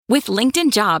With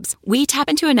LinkedIn Jobs, we tap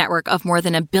into a network of more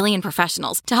than 1 billion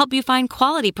professionals to help you find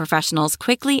quality professionals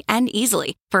quickly and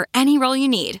easily for any role you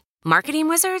need. Marketing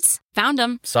wizards? Found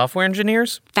them. Software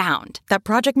engineers? Found. That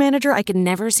project manager I could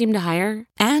never seem to hire?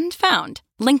 And found.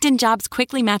 LinkedIn Jobs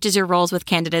quickly matches your roles with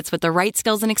candidates with the right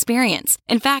skills and experience.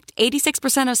 In fact,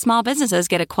 86% of small businesses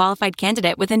get a qualified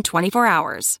candidate within 24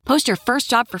 hours. Post your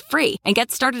first job for free and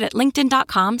get started at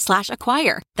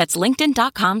linkedin.com/acquire. That's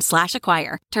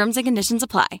linkedin.com/acquire. Terms and conditions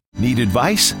apply. Need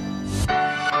advice?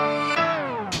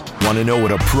 Want to know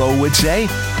what a pro would say?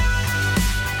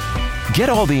 Get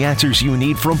all the answers you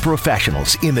need from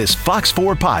professionals in this Fox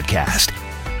 4 podcast.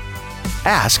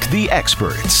 Ask the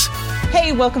experts.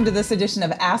 Hey, welcome to this edition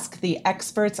of Ask the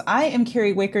Experts. I am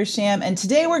Carrie Wickersham, and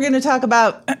today we're going to talk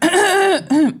about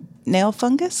nail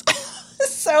fungus.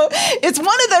 So it's one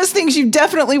of those things you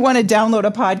definitely want to download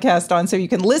a podcast on so you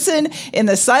can listen in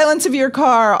the silence of your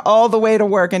car all the way to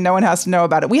work and no one has to know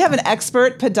about it. We have an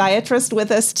expert podiatrist with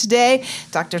us today,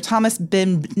 Dr. Thomas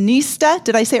Bimbanista.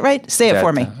 Did I say it right? Say it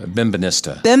for me.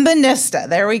 Bimbanista. Bimbanista.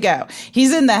 There we go.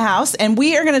 He's in the house, and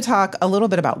we are going to talk a little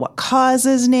bit about what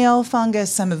causes nail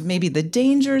fungus, some of maybe the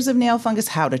dangers of nail fungus,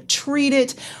 how to treat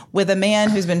it with a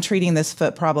man who's been treating this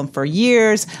foot problem for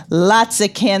years. Lots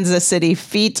of Kansas City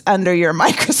feet under your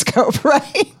microscope,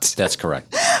 right? That's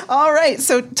correct. All right.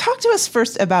 So talk to us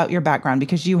first about your background,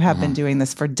 because you have been doing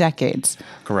this for decades.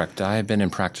 Correct. I've been in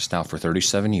practice now for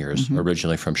 37 years,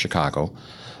 originally from Chicago,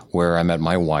 where I met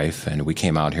my wife, and we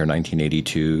came out here in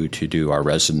 1982 to do our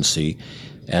residency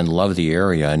and loved the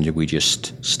area, and we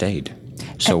just stayed.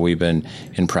 So we've been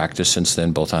in practice since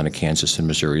then, both on the Kansas and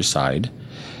Missouri side.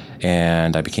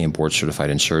 And I became board certified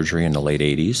in surgery in the late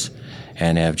 80s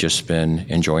and have just been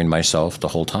enjoying myself the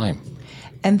whole time.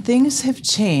 And things have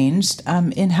changed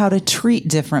in how to treat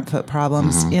different foot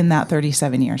problems in that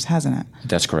 37 years, hasn't it?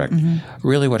 That's correct.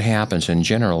 Really what happens in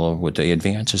general with the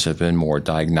advances have been more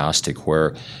diagnostic,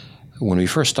 where when we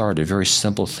first started, very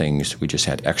simple things, we just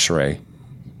had x-ray,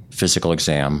 physical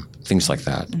exam, things like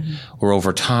that. Where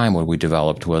over time what we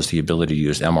developed was the ability to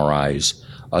use MRIs,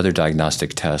 other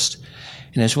diagnostic tests,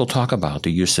 and as we'll talk about,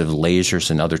 the use of lasers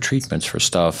and other treatments for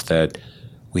stuff that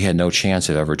we had no chance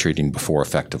of ever treating before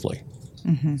effectively.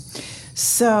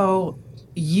 So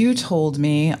you told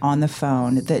me on the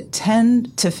phone that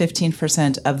 10 to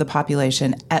 15% of the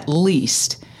population at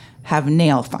least have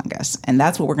nail fungus. And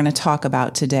that's what we're going to talk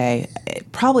about today.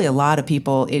 Probably a lot of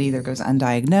people, it either goes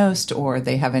undiagnosed or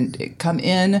they haven't come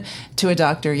in to a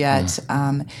doctor yet.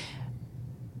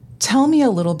 Tell me a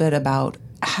little bit about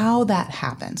how that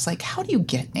happens. Like, how do you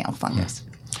get nail fungus?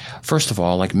 First of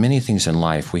all, like many things in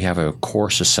life, we have a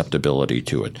core susceptibility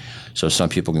to it. So some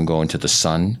people can go into the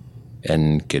sun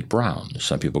and get brown.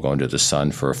 Some people go into the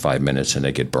sun for 5 minutes and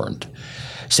they get burnt.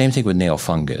 Same thing with nail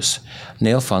fungus.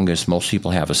 Nail fungus, most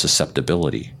people have a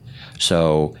susceptibility.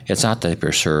 So it's not that they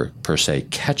per se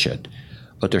catch it,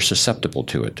 but they're susceptible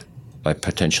to it by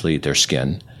potentially their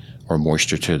skin or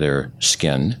moisture to their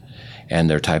skin and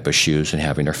their type of shoes and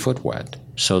having their foot wet.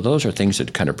 So those are things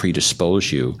that kind of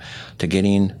predispose you to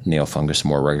getting nail fungus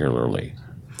more regularly.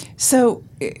 So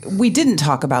we didn't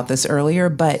talk about this earlier,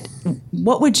 but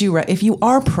what would you, if you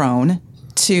are prone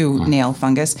to nail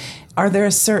fungus, are there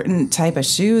a certain type of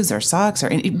shoes or socks, or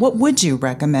what would you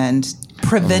recommend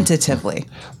preventatively?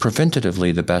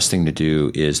 Preventatively, the best thing to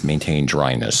do is maintain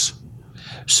dryness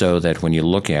so that when you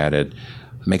look at it,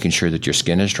 making sure that your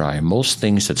skin is dry. Most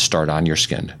things that start on your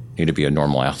skin need to be a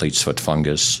normal athlete's foot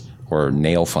fungus or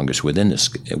nail fungus within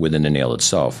the nail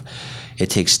itself. It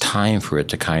takes time for it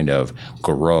to kind of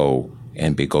grow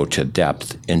and go to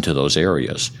depth into those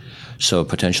areas. So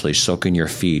potentially soaking your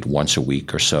feet once a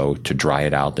week or so to dry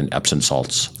it out in Epsom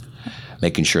salts,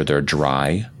 making sure they're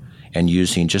dry, and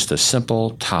using just a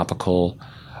simple topical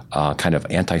kind of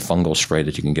antifungal spray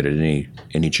that you can get at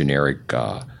any generic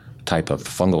type of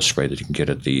fungal spray that you can get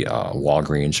at the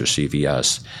Walgreens or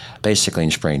CVS, basically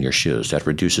in spraying your shoes. That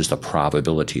reduces the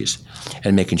probabilities,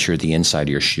 and making sure the inside of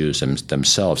your shoes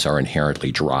themselves are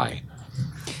inherently dry.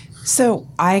 So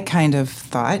I kind of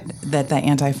thought that the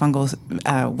antifungal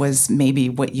was maybe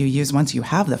what you use once you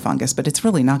have the fungus, but it's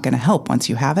really not going to help once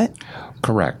you have it?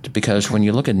 Correct, because when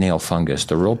you look at nail fungus,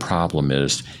 the real problem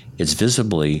is it's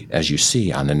visibly, as you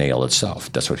see, on the nail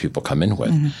itself. That's what people come in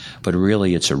with. But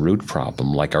really, it's a root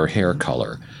problem, like our hair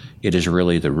color. It is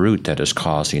really the root that is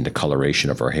causing the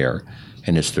coloration of our hair,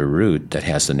 and it's the root that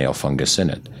has the nail fungus in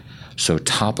it. So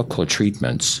topical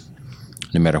treatments,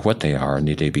 no matter what they are,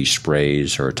 need they be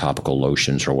sprays or topical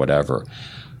lotions or whatever,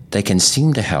 they can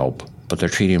seem to help, but they're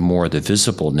treating more of the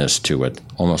visibleness to it,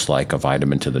 almost like a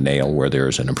vitamin to the nail where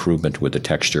there's an improvement with the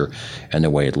texture and the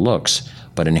way it looks.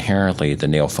 but inherently the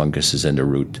nail fungus is in the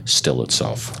root still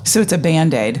itself. So it's a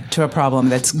Band-Aid to a problem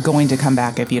that's going to come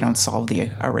back if you don't solve the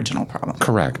original problem.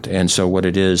 Correct. And so what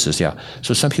it is,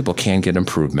 so some people can get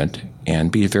improvement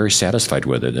and be very satisfied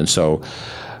with it. And so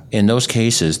in those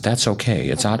cases, that's okay.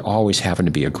 It's not always having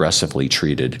to be aggressively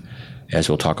treated, as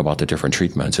we'll talk about the different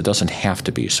treatments. It doesn't have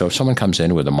to be. So if someone comes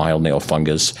in with a mild nail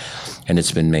fungus and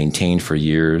it's been maintained for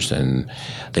years and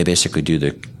they basically do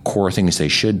the core things they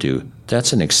should do,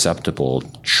 that's an acceptable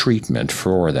treatment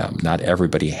for them. Not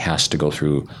everybody has to go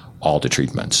through all the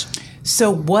treatments.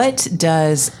 So what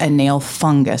does a nail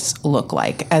fungus look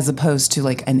like as opposed to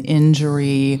like an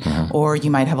injury, or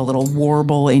you might have a little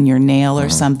warble in your nail or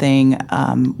something?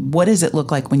 What does it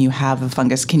look like when you have a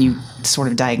fungus? Can you sort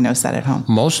of diagnose that at home?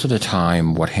 Most of the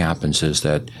time what happens is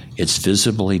that it's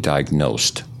visibly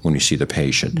diagnosed when you see the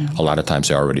patient. A lot of times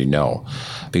they already know,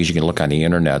 because you can look on the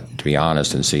internet, to be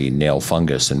honest, and see nail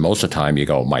fungus, and most of the time you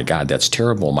go, my God, that's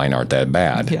terrible, mine aren't that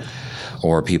bad. Yeah.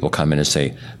 Or people come in and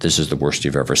say, this is the worst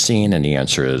you've ever seen, and the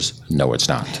answer is, no, it's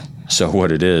not. So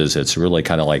what it is, it's really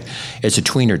kind of like, it's a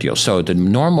tweener deal. So the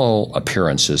normal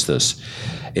appearance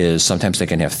is sometimes they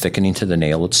can have thickening to the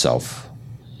nail itself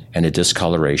and a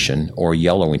discoloration or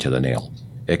yellowing to the nail.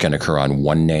 It can occur on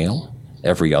one nail,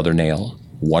 every other nail,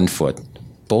 1 foot,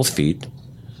 both feet.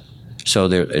 So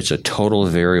it's a total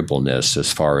variableness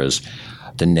as far as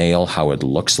the nail, how it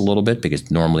looks a little bit,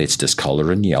 because normally it's discolored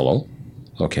and yellow.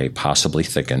 Okay, possibly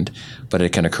thickened, but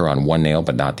it can occur on one nail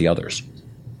but not the others.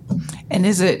 And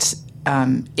is it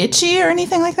itchy or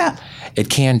anything like that?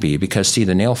 It can be, because, see,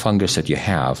 the nail fungus that you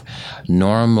have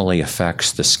normally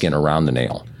affects the skin around the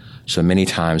nail. So many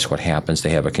times what happens, they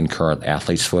have a concurrent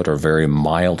athlete's foot or very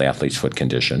mild athlete's foot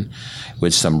condition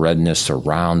with some redness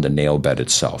around the nail bed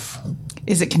itself.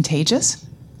 Is it contagious?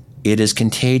 It is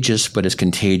contagious, but it's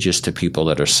contagious to people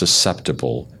that are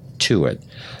susceptible to it.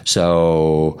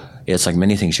 So it's like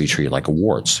many things we treat, like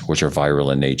warts, which are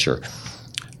viral in nature.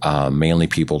 Mainly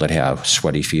people that have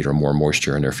sweaty feet or more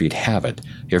moisture in their feet have it.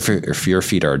 If your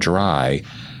feet are dry,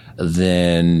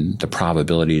 then the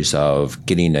probabilities of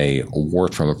getting a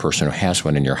wart from a person who has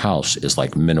one in your house is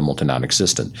like minimal to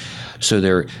non-existent. So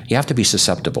you have to be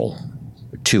susceptible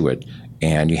to it,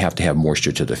 and you have to have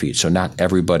moisture to the feet. So not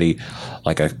everybody,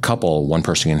 like a couple, one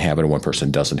person can have it and one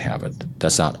person doesn't have it.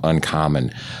 That's not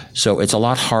uncommon. So it's a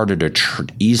lot harder to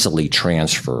easily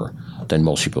transfer than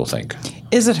most people think.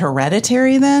 Is it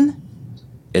hereditary then?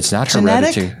 It's not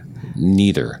genetic? Hereditary.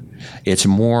 Neither. It's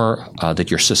more that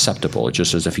you're susceptible. It's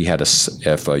just as if you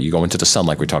go into the sun,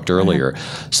 like we talked earlier,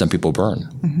 some people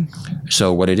burn.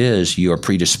 So what it is, you are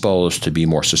predisposed to be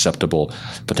more susceptible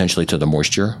potentially to the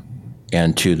moisture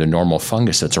and to the normal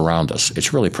fungus that's around us.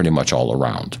 It's really pretty much all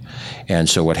around. And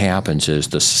so what happens is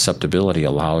the susceptibility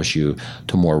allows you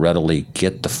to more readily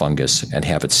get the fungus and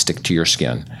have it stick to your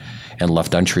skin. And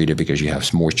left untreated, because you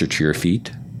have moisture to your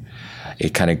feet,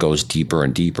 it kind of goes deeper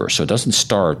and deeper. So it doesn't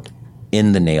start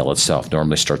in the nail itself.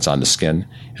 Normally starts on the skin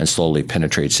and slowly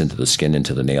penetrates into the skin,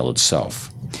 into the nail itself.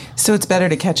 So it's better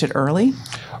to catch it early?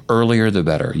 Earlier the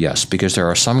better, yes, because there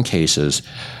are some cases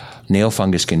nail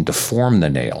fungus can deform the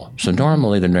nail. So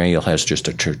normally the nail has just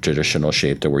a traditional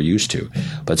shape that we're used to.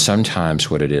 But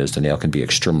sometimes what it is, the nail can be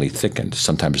extremely thickened,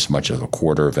 sometimes as much as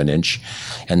 1/4 of an inch.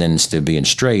 And then instead of being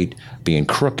straight, being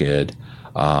crooked,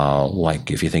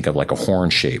 like if you think of like a horn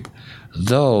shape.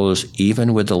 Those,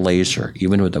 even with the laser,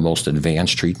 even with the most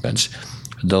advanced treatments,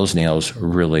 those nails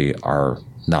really are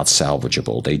not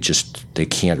salvageable. They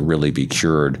can't really be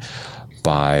cured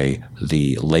by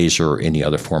the laser or any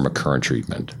other form of current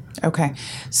treatment. Okay.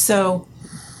 So,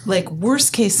 like,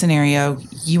 worst case scenario,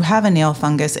 you have a nail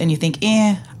fungus and you think,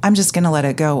 I'm just going to let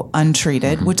it go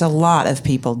untreated, which a lot of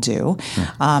people do,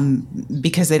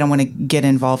 because they don't want to get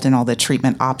involved in all the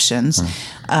treatment options.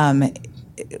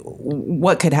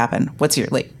 What could happen? What's your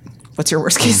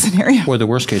worst case scenario? Well, the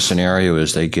worst case scenario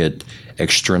is they get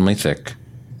extremely thick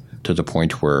to the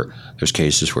point where there's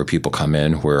cases where people come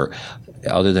in where,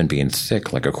 other than being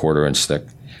thick, like 1/4 inch thick,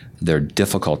 they're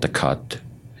difficult to cut.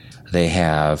 They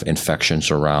have infections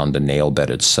around the nail bed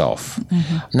itself.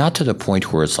 Not to the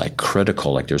point where it's like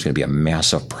critical, like there's going to be a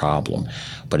massive problem,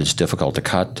 but it's difficult to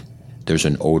cut. There's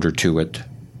an odor to it.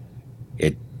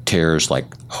 It tears like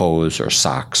hose or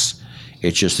socks.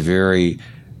 It's just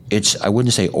I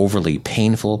wouldn't say overly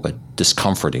painful, but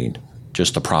discomforting,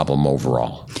 just a problem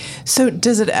overall. So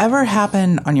does it ever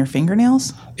happen on your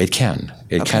fingernails? It can.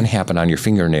 It can happen on your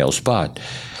fingernails, but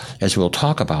as we'll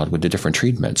talk about with the different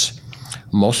treatments,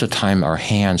 most of the time our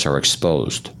hands are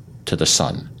exposed to the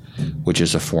sun, which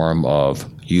is a form of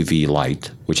UV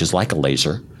light, which is like a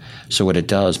laser. So what it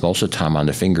does most of the time on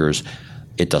the fingers,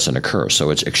 it doesn't occur. So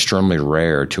it's extremely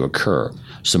rare to occur.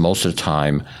 So most of the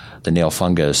time, the nail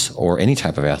fungus or any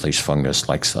type of athlete's fungus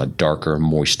likes a darker,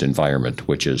 moist environment,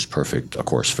 which is perfect, of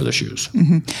course, for the shoes.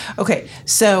 Okay,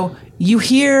 so you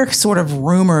hear sort of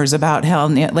rumors about how,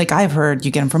 like I've heard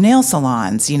you get them from nail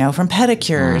salons, from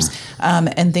pedicures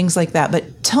and things like that.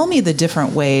 But tell me the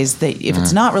different ways that if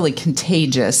it's not really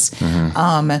contagious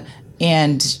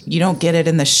and you don't get it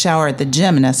in the shower at the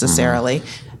gym necessarily,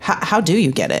 how do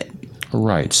you get it?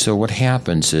 Right. So what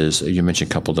happens is, you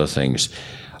mentioned a couple of things.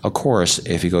 Of course,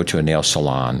 if you go to a nail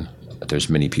salon, there's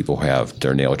many people who have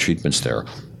their nail treatments there.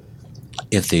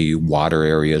 If the water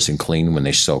area isn't clean when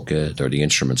they soak it or the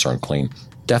instruments aren't clean,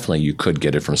 definitely you could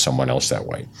get it from someone else that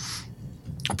way.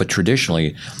 But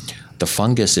traditionally, the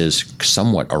fungus is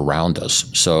somewhat around us.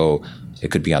 So it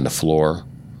could be on the floor,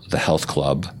 the health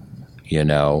club,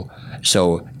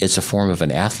 So it's a form of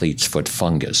an athlete's foot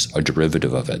fungus, a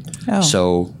derivative of it. Oh.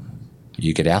 So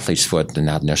you get athlete's foot and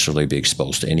not necessarily be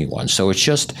exposed to anyone. So it's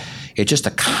just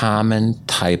a common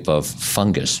type of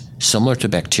fungus, similar to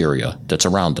bacteria, that's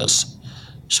around us.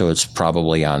 So it's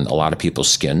probably on a lot of people's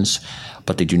skins,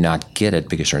 but they do not get it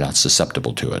because they're not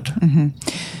susceptible to it.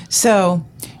 So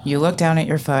you look down at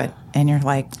your foot and you're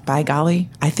like, by golly,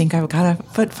 I think I've got a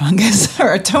foot fungus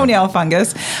or a toenail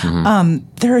fungus.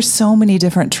 There are so many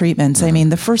different treatments. I mean,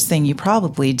 the first thing you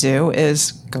probably do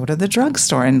is go to the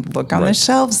drugstore and look on the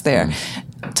shelves there.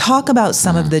 Talk about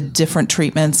some of the different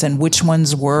treatments and which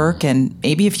ones work, and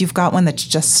maybe if you've got one that's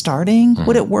just starting,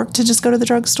 would it work to just go to the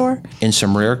drugstore? In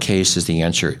some rare cases, the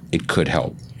answer, it could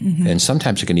help. And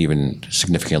sometimes it can even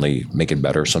significantly make it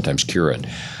better, sometimes cure it.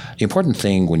 The important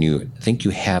thing when you think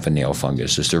you have a nail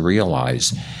fungus is to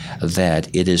realize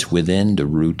that it is within the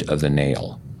root of the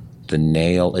nail. The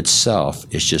nail itself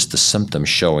is just the symptom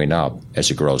showing up as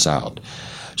it grows out.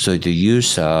 So the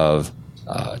use of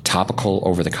topical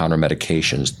over-the-counter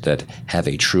medications that have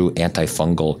a true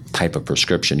antifungal type of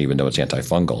prescription, even though it's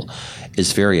antifungal,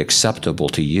 is very acceptable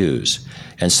to use.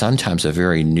 And sometimes a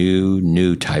very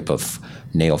new type of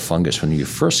nail fungus, when you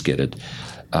first get it,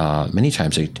 many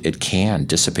times it can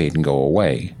dissipate and go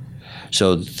away.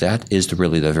 So that is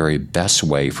really the very best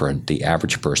way for the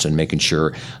average person, making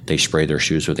sure they spray their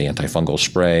shoes with the antifungal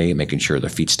spray, making sure their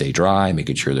feet stay dry,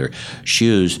 making sure their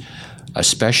shoes,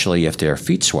 especially if their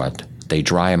feet sweat, they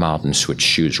dry them out and switch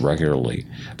shoes regularly.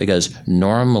 Because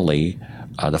normally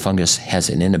the fungus has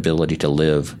an inability to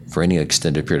live for any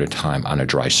extended period of time on a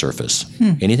dry surface.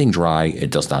 Anything dry,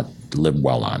 it does not live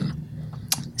well on.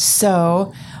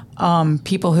 So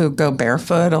people who go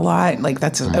barefoot a lot, like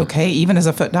that's okay. Even as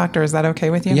a foot doctor, is that okay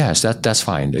with you? Yes, that's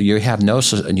fine. You have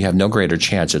no greater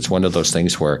chance. It's one of those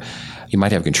things where you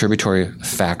might have a contributory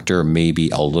factor, maybe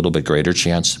a little bit greater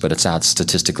chance, but it's not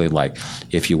statistically like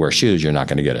if you wear shoes, you're not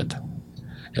going to get it.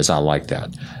 It's not like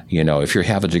that. If you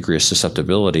have a degree of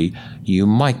susceptibility, you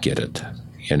might get it.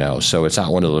 So it's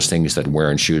not one of those things that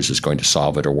wearing shoes is going to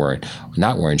solve it, or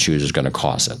not wearing shoes is going to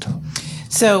cause it.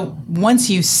 So once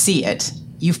you see it,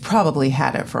 you've probably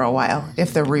had it for a while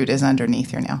if the root is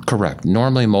underneath your nail. Correct.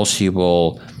 Normally, most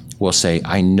people will say,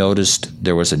 I noticed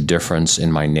there was a difference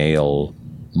in my nail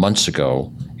months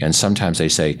ago. And sometimes they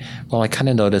say, well, I kind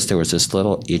of noticed there was this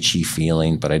little itchy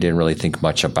feeling, but I didn't really think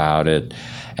much about it.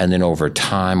 And then over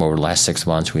time, over the last 6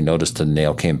 months, we noticed the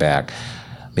nail came back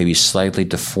maybe slightly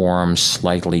deformed,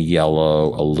 slightly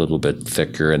yellow, a little bit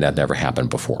thicker, and that never happened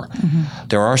before.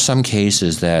 There are some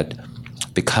cases that,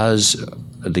 because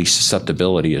the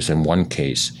susceptibility is in one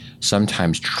case,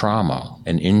 sometimes trauma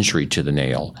and injury to the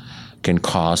nail can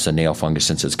cause the nail fungus,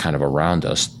 since it's kind of around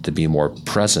us, to be more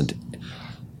present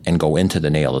and go into the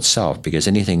nail itself, because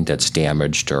anything that's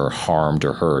damaged or harmed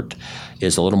or hurt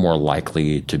is a little more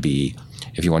likely to be,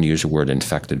 if you want to use the word,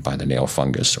 infected by the nail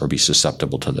fungus or be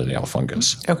susceptible to the nail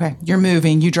fungus. Okay. You're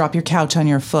moving, you drop your couch on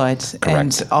your foot,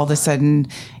 Correct. And all of a sudden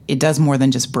it does more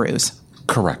than just bruise.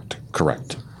 Correct.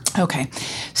 Okay.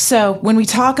 So when we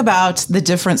talk about the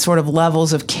different sort of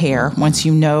levels of care, once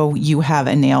you know you have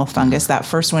a nail fungus, that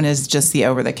first one is just the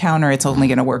over-the-counter. It's only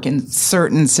going to work in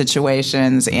certain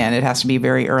situations, and it has to be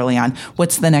very early on.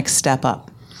 What's the next step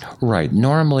up? Right.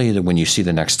 Normally, when you see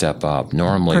the next step up,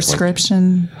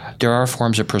 Prescription? There are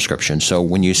forms of prescription. So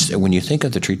when you think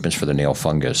of the treatments for the nail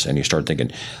fungus and you start thinking,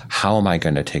 how am I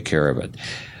going to take care of it?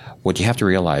 What you have to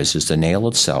realize is the nail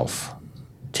itself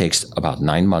takes about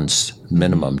 9 months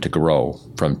minimum to grow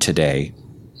from today,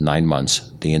 9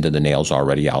 months. The end of the nail's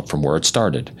already out from where it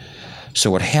started. So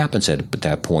what happens at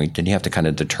that point, then you have to kind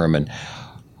of determine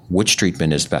which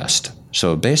treatment is best.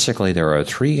 So basically there are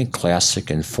 3 classic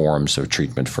forms of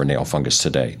treatment for nail fungus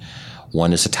today.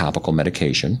 One is a topical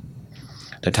medication.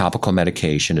 The topical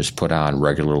medication is put on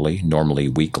regularly, normally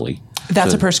weekly.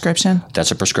 That's a prescription?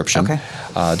 That's a prescription. Okay.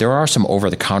 There are some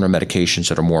over-the-counter medications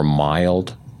that are more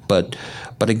mild, but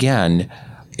again,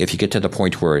 if you get to the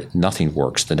point where nothing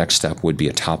works, the next step would be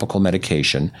a topical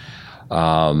medication,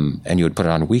 and you would put it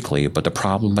on weekly. But the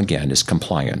problem, again, is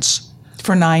compliance.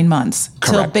 For 9 months. Correct.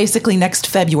 Till basically next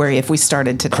February if we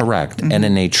started today. Correct. Mm-hmm. And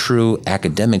in a true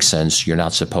academic sense, you're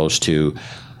not supposed to,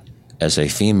 as a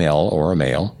female or a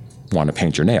male, want to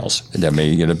paint your nails. That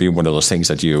may be one of those things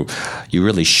that you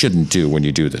really shouldn't do when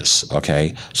you do this,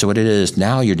 okay? So what it is,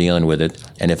 now you're dealing with it,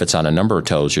 and if it's on a number of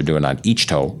toes, you're doing it on each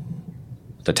toe.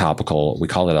 The topical, we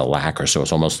call it a lacquer, so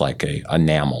it's almost like a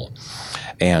enamel.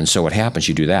 And so what happens,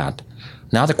 you do that.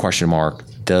 Now the question mark,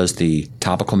 does the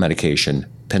topical medication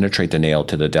penetrate the nail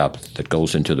to the depth that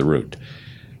goes into the root?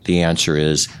 The answer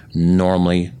is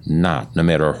normally not, no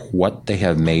matter what they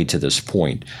have made to this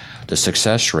point. The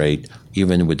success rate,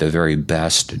 even with the very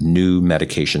best new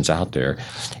medications out there,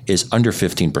 is under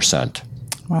 15%.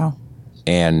 Wow.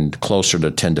 And closer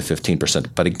to 10 to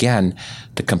 15%. But again,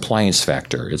 the compliance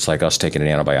factor, it's like us taking an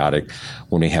antibiotic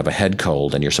when we have a head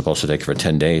cold and you're supposed to take it for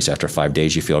 10 days. After 5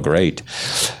 days, you feel great.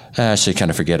 So you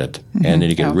kind of forget it. Mm-hmm. And then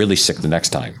you get really sick the next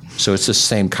time. So it's the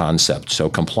same concept. So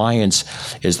compliance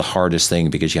is the hardest thing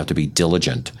because you have to be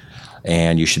diligent.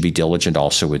 And you should be diligent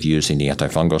also with using the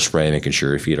antifungal spray, making sure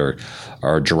your feet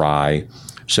are dry.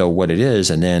 So what it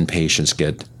is, and then patients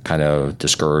get kind of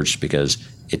discouraged because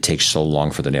it takes so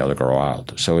long for the nail to grow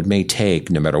out. So it may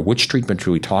take, no matter which treatment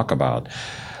we talk about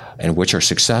and which are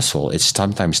successful, it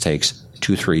sometimes takes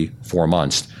 2, 3, 4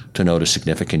 months to notice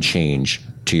significant change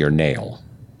to your nail.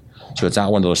 So it's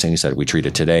not one of those things that we treat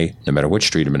it today, no matter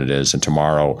which treatment it is, and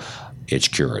tomorrow it's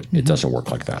cured. Mm-hmm. It doesn't work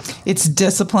like that. It's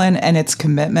discipline and it's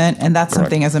commitment, and that's Correct.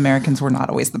 Something as Americans we're not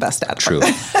always the best at. True.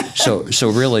 So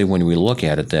really, when we look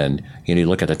at it, then you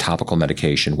look at the topical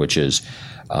medication, which is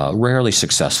rarely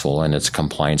successful, and it's a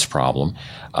compliance problem.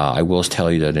 I will tell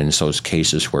you that in those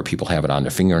cases where people have it on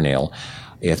their fingernail,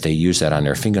 if they use that on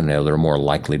their fingernail, they're more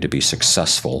likely to be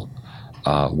successful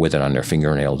with it on their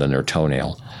fingernail than their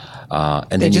toenail.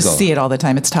 And they just see it all the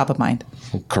time. It's top of mind.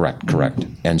 Correct.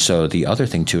 Mm-hmm. And so the other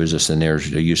thing, too, is this, and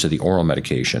there's the use of the oral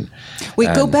medication.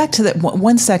 Wait, go back to that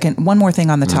 1 second. One more thing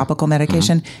on the topical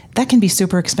medication. Mm-hmm. That can be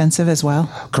super expensive as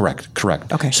well? Correct.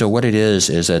 Okay. So what it is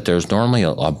that there's normally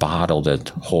a bottle that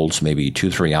holds maybe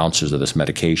 2-3 ounces of this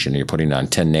medication. And you're putting it on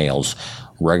 10 nails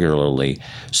regularly.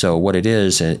 So what it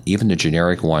is, even the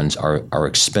generic ones are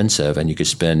expensive, and you could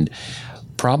spend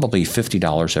probably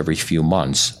 $50 every few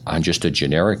months on just a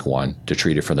generic one to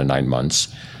treat it for the 9 months.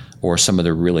 Or some of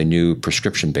the really new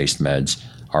prescription-based meds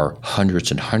are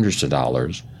hundreds and hundreds of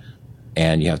dollars,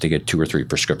 and you have to get 2 or 3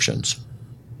 prescriptions.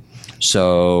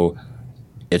 So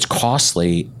it's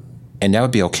costly, and that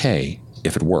would be okay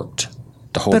if it worked.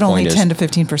 The whole but point only is 10 to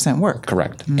 15% work.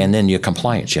 Correct. Mm-hmm. And then your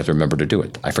compliance, you have to remember to do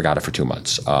it. I forgot it for 2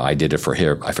 months. I did it for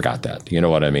here. I forgot that. You know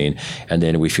what I mean? And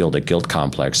then we feel the guilt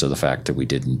complex of the fact that we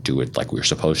didn't do it like we were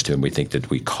supposed to, and we think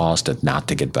that we caused it not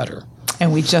to get better.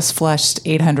 And we just flushed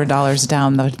 $800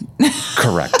 down the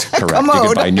Correct. Commode. You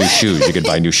could buy new shoes. You could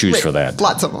buy new shoes for that.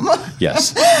 Lots of them.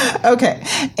 Yes. Okay.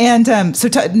 And so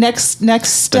next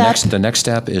step. The next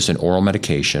step is an oral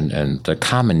medication, and the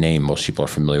common name most people are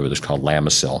familiar with is called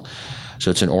Lamisil. So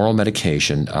it's an oral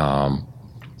medication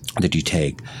that you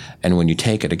take, and when you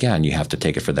take it, again, you have to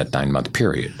take it for that 9-month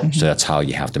period. Mm-hmm. So that's how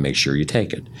you have to make sure you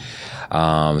take it.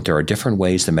 There are different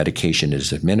ways the medication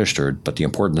is administered, but the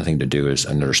important thing to do is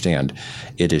understand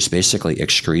it is basically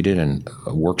excreted and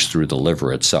works through the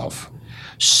liver itself.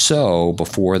 So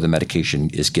before the medication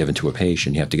is given to a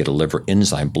patient, you have to get a liver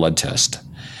enzyme blood test.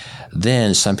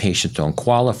 Then some patients don't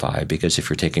qualify because if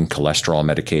you're taking cholesterol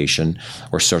medication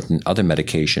or certain other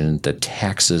medication that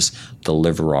taxes the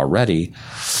liver already,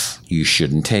 you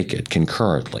shouldn't take it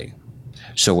concurrently.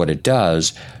 So what it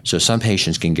does, so some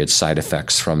patients can get side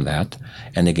effects from that,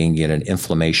 and they can get an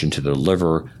inflammation to the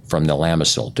liver from the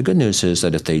Lamisil. The good news is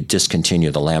that if they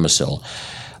discontinue the Lamisil,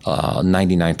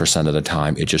 99% of the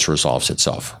time, it just resolves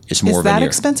itself. It's more Is that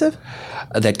expensive?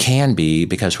 That can be,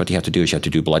 because what you have to do is you have to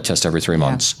do blood tests every 3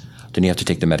 months. Then you have to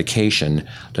take the medication.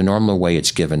 The normal way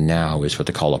it's given now is what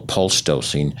they call a pulse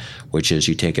dosing, which is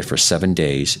you take it for 7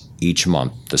 days each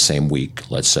month, the same week,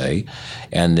 let's say.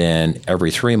 And then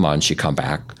every 3 months you come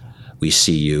back, we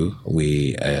see you,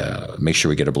 we make sure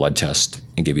we get a blood test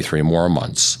and give you 3 more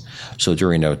months. So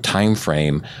during a time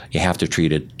frame, you have to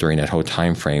treat it during that whole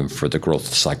time frame for the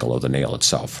growth cycle of the nail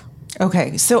itself.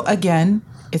 Okay. So again,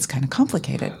 it's kind of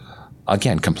complicated.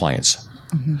 Again, compliance.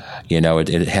 Mm-hmm.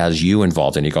 It has you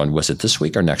involved, and you're going, was it this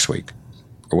week or next week?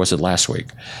 or was it last week?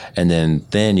 And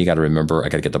then you got to remember, I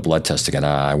got to get the blood test again.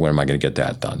 When am I going to get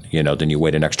that done? Then you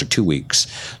wait an extra 2 weeks.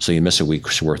 So you miss a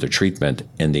week's worth of treatment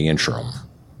in the interim.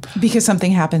 Because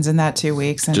something happens in that 2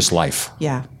 weeks. And, just life.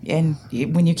 Yeah. And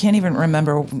when you can't even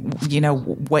remember,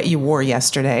 what you wore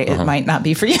yesterday, it might not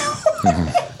be for you.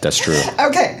 That's true.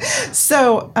 Okay.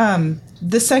 So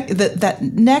that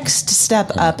next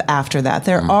step up after that,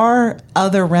 there are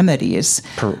other remedies.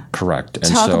 Correct. And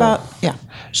Talk about.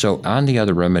 So on the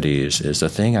other remedies is the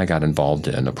thing I got involved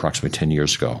in approximately 10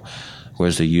 years ago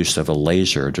was the use of a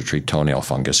laser to treat toenail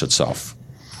fungus itself.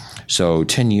 So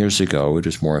 10 years ago, it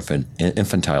was more of an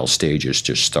infantile stages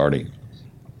just starting.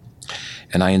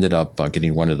 And I ended up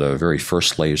getting one of the very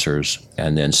first lasers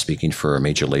and then speaking for a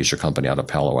major laser company out of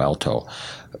Palo Alto.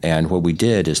 And what we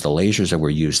did is the lasers that were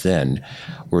used then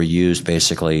were used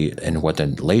basically in what the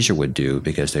laser would do,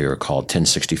 because they were called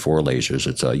 1064 lasers.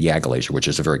 It's a YAG laser, which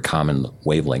is a very common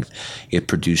wavelength. It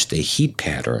produced a heat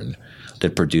pattern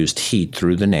that produced heat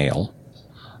through the nail.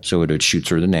 So it would shoot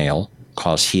through the nail,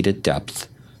 cause heat at depth,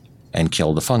 and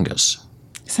kill the fungus.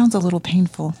 Sounds a little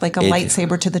painful, like a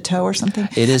lightsaber to the toe or something.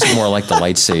 It is more like the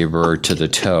lightsaber to the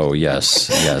toe, yes.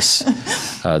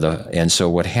 And so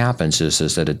what happens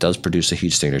is that it does produce a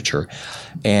heat signature,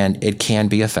 and it can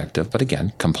be effective. But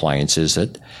again, compliance is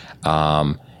it. It's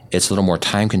a little more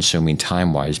time-consuming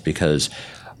time-wise because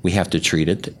we have to treat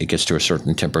it. It gets to a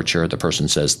certain temperature. The person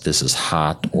says this is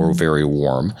hot or very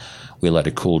warm. We let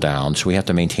it cool down. So we have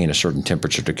to maintain a certain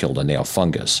temperature to kill the nail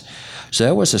fungus. So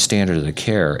that was the standard of the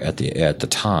care at the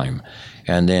time.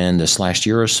 And then this last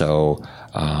year or so,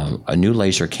 a new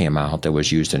laser came out that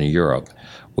was used in Europe,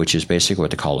 which is basically what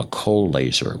they call a cold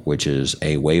laser, which is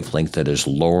a wavelength that is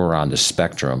lower on the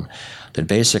spectrum that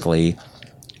basically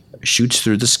shoots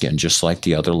through the skin just like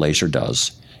the other laser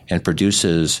does and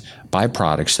produces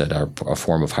byproducts that are a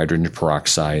form of hydrogen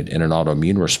peroxide in an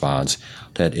autoimmune response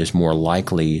that is more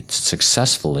likely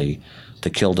successfully to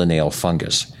kill the nail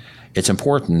fungus. It's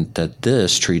important that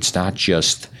this treats not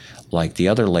just like the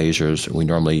other lasers, we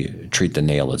normally treat the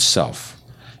nail itself.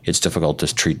 It's difficult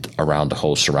to treat around the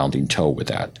whole surrounding toe with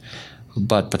that,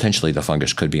 but potentially the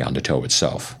fungus could be on the toe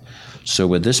itself. So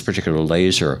with this particular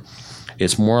laser,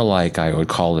 it's more like, I would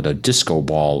call it a disco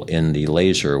ball in the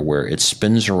laser, where it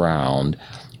spins around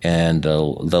and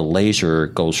the laser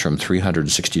goes from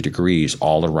 360 degrees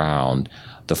all around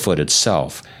the foot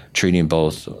itself, treating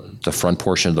both the front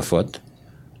portion of the foot,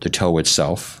 the toe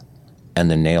itself, and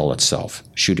the nail itself.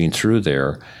 Shooting through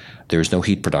there's no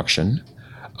heat production.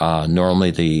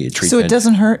 Normally the treatment... So it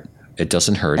doesn't hurt? It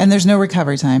doesn't hurt. And there's no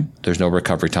recovery time? There's no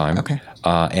recovery time. Okay.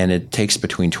 And it takes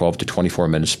between 12 to 24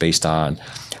 minutes based on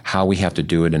how we have to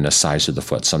do it and the size of the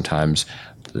foot. Sometimes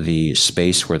the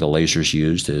space where the laser is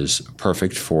used is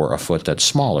perfect for a foot that's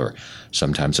smaller.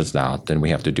 Sometimes it's not. Then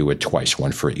we have to do it twice,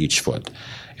 one for each foot.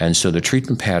 And so the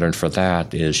treatment pattern for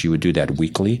that is you would do that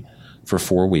weekly for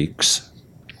 4 weeks,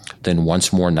 then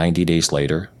once more 90 days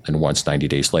later, and once 90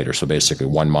 days later. So basically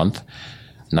 1 month,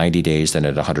 90 days, then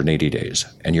at 180 days.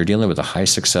 And you're dealing with a high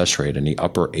success rate in the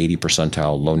upper 80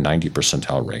 percentile, low 90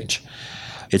 percentile range.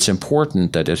 It's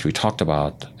important that as we talked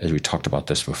about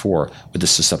this before, with the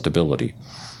susceptibility,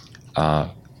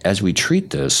 as we treat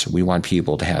this, we want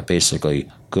people to have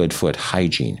basically good foot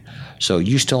hygiene. So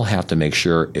you still have to make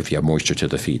sure, if you have moisture to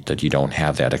the feet, that you don't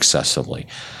have that excessively,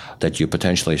 that you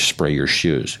potentially spray your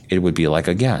shoes. It would be like,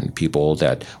 again, people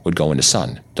that would go in the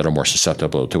sun that are more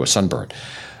susceptible to a sunburn.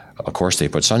 Of course, they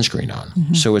put sunscreen on.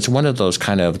 Mm-hmm. So it's one of those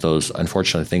those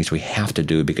unfortunate things we have to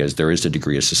do because there is a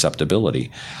degree of susceptibility.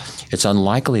 It's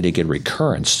unlikely to get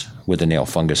recurrence with a nail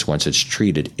fungus once it's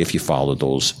treated if you follow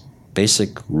those basic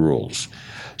rules.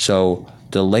 So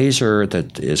the laser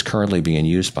that is currently being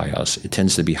used by us, it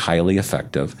tends to be highly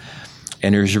effective,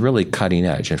 and it's really cutting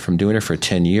edge. And from doing it for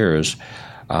 10 years,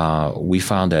 we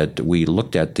found that we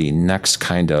looked at the next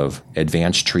kind of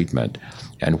advanced treatment,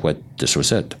 and this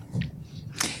was it.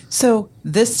 So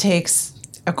this takes,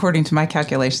 according to my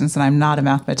calculations, and I'm not a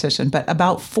mathematician, but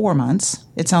about 4 months.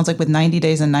 It sounds like with 90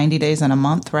 days and 90 days and a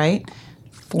month, right?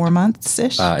 4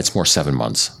 months-ish? It's more 7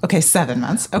 months. Okay, 7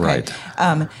 months. Okay.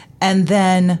 Right. And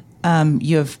then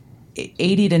you have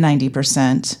 80 to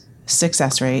 90%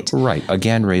 success rate. Right.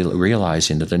 Again,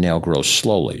 realizing that the nail grows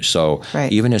slowly. So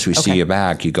even as we see you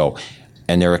back, you go,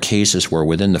 and there are cases where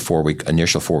within the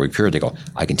initial 4-week period, they go,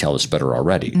 I can tell it's better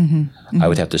already. Mm-hmm. Mm-hmm. I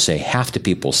would have to say half the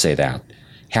people say that.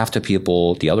 Half the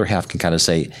people, the other half can kind of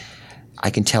say, I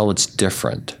can tell it's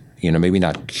different. Maybe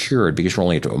not cured because we're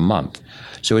only into a month.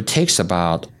 So it takes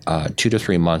about 2 to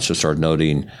 3 months to start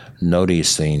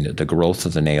noticing the growth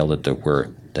of the nail, where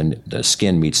the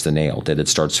skin meets the nail, that it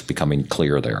starts becoming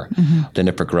clear there. Mm-hmm. Then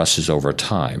it progresses over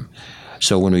time.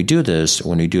 So when we do this,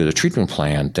 when we do the treatment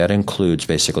plan, that includes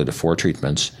basically the 4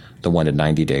 treatments, the one at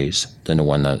 90 days, then the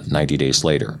one 90 days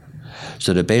later.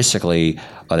 So that basically,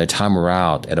 by the time we're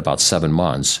out at about 7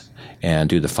 months and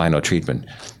do the final treatment,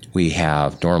 we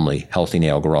have normally healthy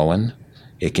nail growing,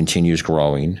 it continues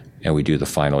growing, and we do the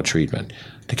final treatment.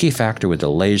 The key factor with the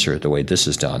laser, the way this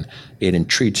is done, it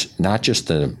treats not just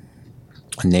the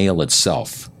nail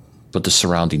itself, but the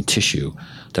surrounding tissue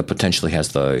that potentially has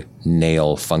the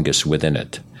nail fungus within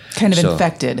it. Kind of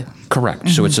infected. Correct.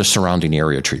 So it's a surrounding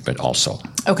area treatment also.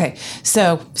 Okay.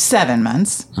 So 7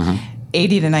 months,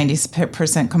 80 to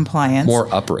 90% compliance.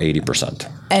 Or upper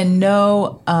 80%. And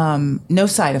no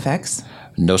side effects.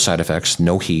 No side effects,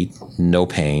 no heat, no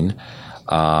pain.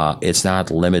 It's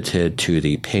not limited to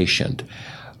the patient,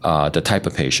 the type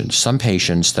of patient. Some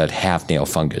patients that have nail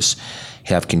fungus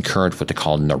have concurrent what they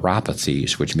call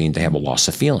neuropathies, which mean they have a loss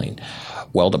of feeling.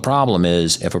 Well, the problem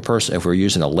is if we're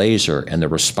using a laser and the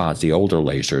response, the older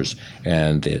lasers,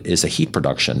 and it is a heat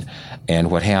production,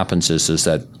 and what happens is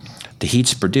that the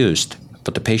heat's produced,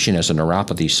 but the patient has a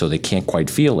neuropathy, so they can't quite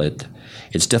feel it.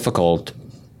 It's difficult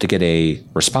to get a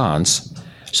response.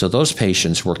 So those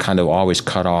patients were kind of always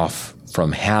cut off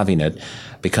from having it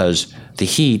because the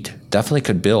heat definitely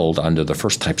could build under the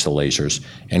first types of lasers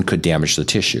and could damage the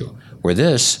tissue. Where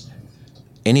this,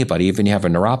 anybody, even if you have a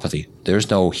neuropathy, there's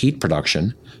no heat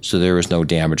production, so there is no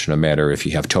damage no matter if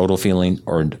you have total feeling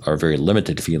or very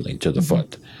limited feeling to the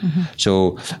foot.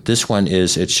 So this one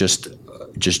it's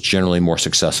just generally more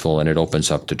successful, and it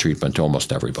opens up the treatment to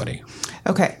almost everybody.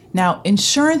 Okay. Now,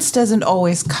 insurance doesn't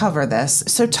always cover this.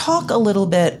 So talk a little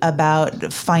bit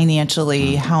about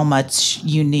financially how much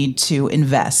you need to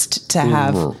invest to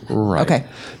have. Right. Okay.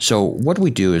 So what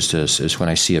we do is this, is when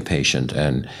I see a patient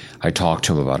and I talk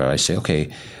to him about it, I say, okay,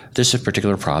 this is a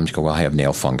particular problem. You go, well, I have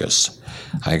nail fungus.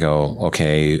 I go,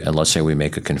 okay, and let's say we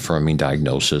make a confirming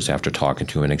diagnosis after talking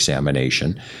to an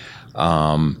examination.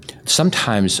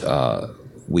 Sometimes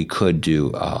we could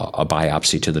do a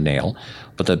biopsy to the nail,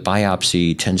 but the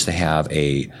biopsy tends to have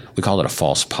we call it a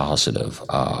false positive,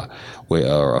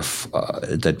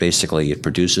 that basically it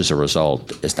produces a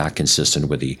result that's not consistent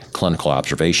with the clinical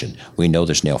observation. We know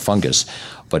there's nail fungus,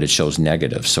 but it shows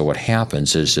negative. So what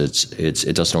happens is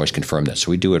it doesn't always confirm that.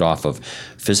 So we do it off of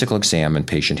physical exam and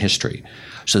patient history.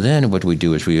 So then what we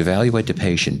do is we evaluate the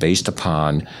patient based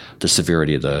upon the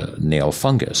severity of the nail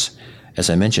fungus. As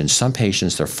I mentioned, some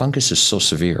patients, their fungus is so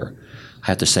severe, I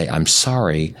have to say, I'm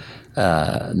sorry,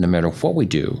 no matter what we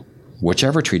do,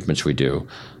 whichever treatments we do,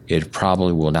 it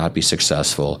probably will not be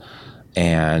successful.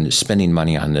 And spending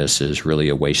money on this is really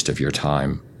a waste of your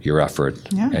time, your effort,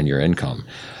 and your income.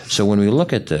 So when we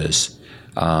look at this,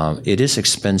 it is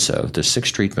expensive. The 6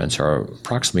 treatments are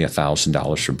approximately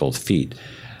 $1,000 for both feet.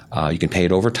 You can pay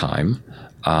it over time,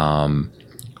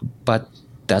 but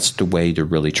that's the way to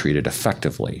really treat it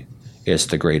effectively. It's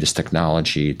the greatest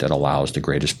technology that allows the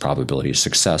greatest probability of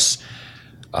success.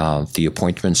 The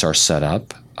appointments are set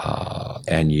up,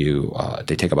 and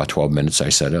they take about 12 minutes. I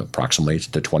said approximately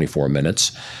to 24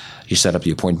 minutes. You set up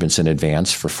the appointments in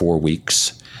advance for 4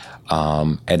 weeks.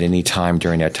 At any time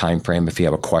during that time frame, if you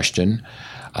have a question,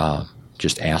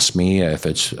 just ask me.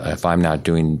 If I'm not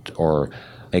doing or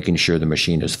making sure the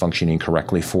machine is functioning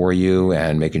correctly for you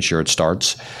and making sure it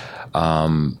starts.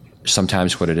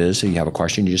 Sometimes what it is, you have a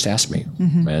question, you just ask me,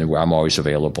 and I'm always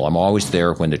available. I'm always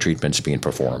there when the treatment's being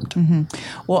performed.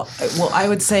 Well, I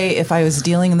would say if I was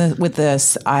dealing with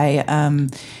this,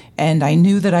 and I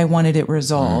knew that I wanted it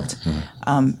resolved.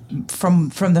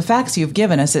 From the facts you've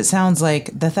given us, it sounds like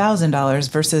the $1,000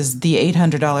 versus the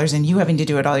 $800, and you having to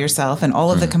do it all yourself, and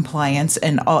all of the compliance,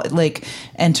 and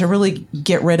and to really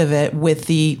get rid of it with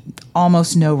the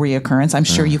almost no reoccurrence. I'm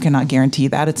sure you cannot guarantee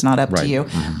that; it's not up to you.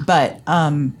 But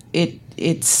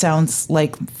it sounds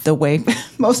like the way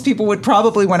most people would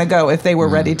probably want to go if they were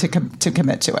ready to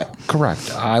commit to it.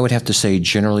 Correct. I would have to say,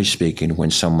 generally speaking,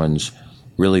 when someone's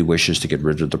really wishes to get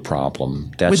rid of the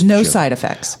problem. With no side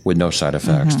effects. With no side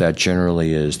effects. That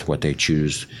generally is what they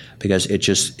choose because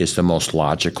it's the most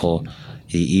logical,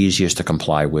 the easiest to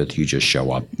comply with. You just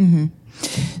show up.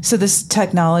 So this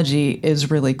technology is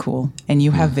really cool, and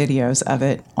you have videos of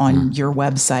it on your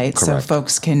website. Correct. So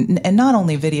folks can, and not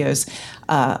only videos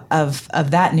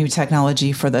of that new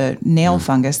technology for the nail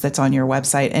fungus that's on your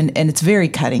website, and it's very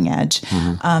cutting edge,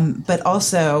 but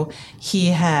also he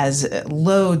has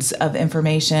loads of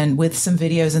information with some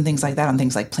videos and things like that on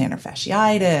things like plantar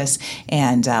fasciitis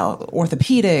and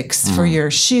orthopedics for your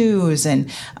shoes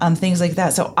and things like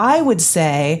that. So I would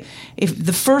say if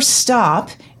the first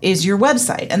stop is your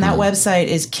website. And that website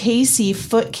is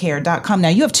kcfootcare.com. Now,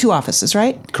 you have 2 offices,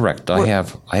 right? Correct. I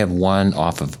have one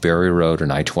off of Berry Road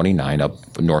and I-29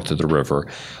 up north of the river.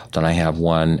 Then I have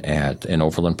one in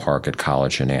Overland Park at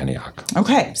College in Antioch.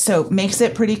 Okay, so makes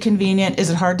it pretty convenient. Is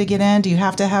it hard to get in? Do you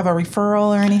have to have a referral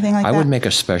or anything like that? I would make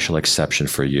a special exception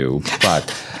for you,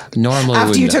 but normally...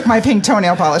 After you took my pink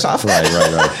toenail polish off. Right.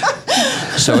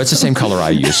 So it's the same color I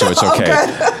use, so it's okay.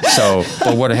 So,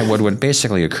 but what would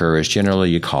basically occur is generally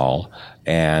you call,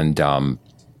 and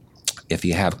if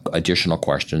you have additional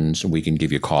questions, we can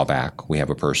give you a call back. We have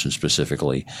a person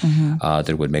specifically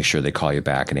that would make sure they call you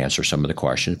back and answer some of the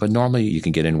questions. But normally you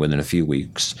can get in within a few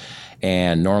weeks.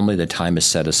 And normally the time is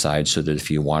set aside so that if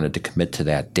you wanted to commit to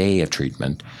that day of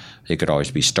treatment, it could always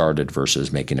be started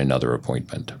versus making another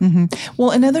appointment.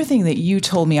 Well, another thing that you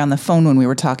told me on the phone when we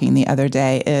were talking the other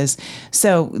day is,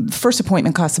 so first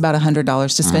appointment costs about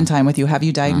 $100 to spend time with you, have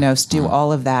you diagnosed, do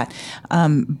all of that.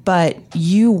 But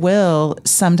you will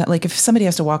sometimes, like if somebody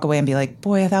has to walk away and be like,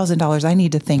 boy, $1,000, I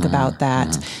need to think about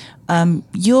that.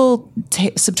 You'll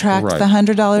subtract the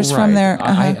 $100 from their...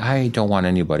 I don't want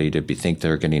anybody to think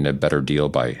they're getting a better deal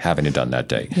by having it done that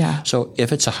day. Yeah. So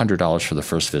if it's $100 for the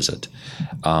first visit,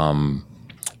 and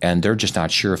they're just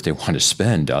not sure if they want to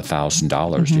spend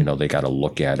 $1,000, they got to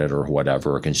look at it or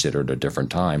whatever, or consider it a different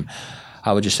time,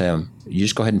 I would just say, you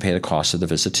just go ahead and pay the cost of the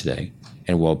visit today,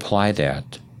 and we'll apply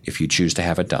that if you choose to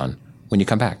have it done when you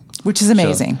come back. Which is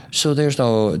amazing. So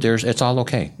it's all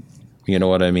okay. You know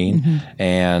what I mean?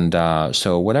 And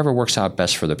so whatever works out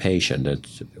best for the patient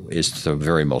is the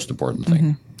very most important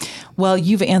thing. Well,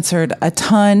 you've answered a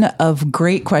ton of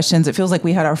great questions. It feels like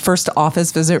we had our first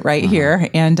office visit right here.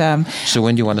 And so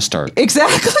when do you want to start?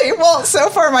 Exactly. Well, so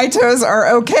far my toes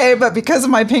are okay, but because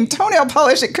of my pink toenail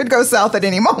polish, it could go south at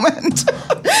any moment.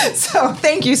 So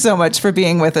thank you so much for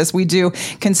being with us. We do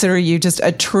consider you just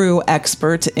a true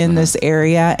expert in this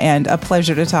area and a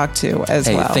pleasure to talk to as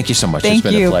well. Thank you so much. Thank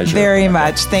it's been you a pleasure. very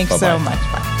much. Thanks so much.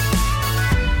 Bye.